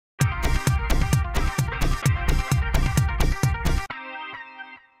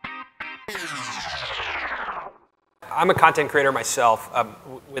I'm a content creator myself.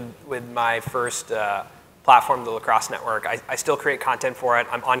 With my first platform, the Lacrosse Network, I still create content for it.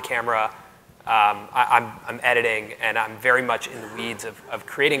 I'm on camera. I'm editing, and I'm very much in the weeds of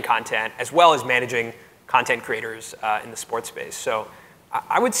creating content as well as managing content creators in the sports space. So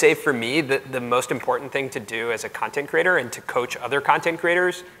I would say for me that the most important thing to do as a content creator and to coach other content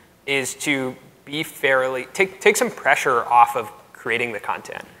creators is to be take some pressure off of creating the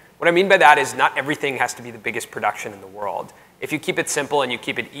content. What I mean by that is not everything has to be the biggest production in the world. If you keep it simple and you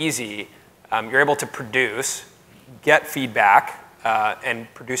keep it easy, you're able to produce, get feedback,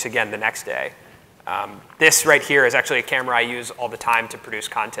 and produce again the next day. This right here is actually a camera I use all the time to produce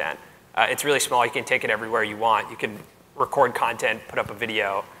content. It's really small. You can take it everywhere you want. You can record content, put up a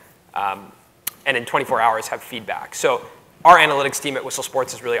video, and in 24 hours have feedback. So our analytics team at Whistle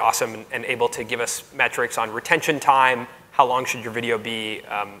Sports is really awesome and able to give us metrics on retention time, how long should your video be,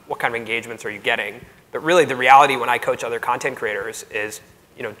 what kind of engagements are you getting. But really the reality when I coach other content creators is,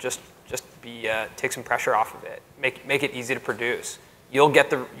 just take some pressure off of it. Make it easy to produce. You'll get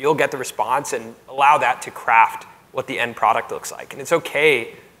the response and allow that to craft what the end product looks like. And it's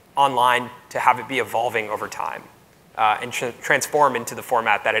okay online to have it be evolving over time and transform into the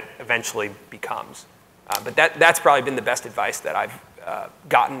format that it eventually becomes. But that's probably been the best advice that I've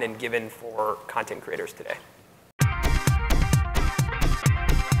gotten and given for content creators today.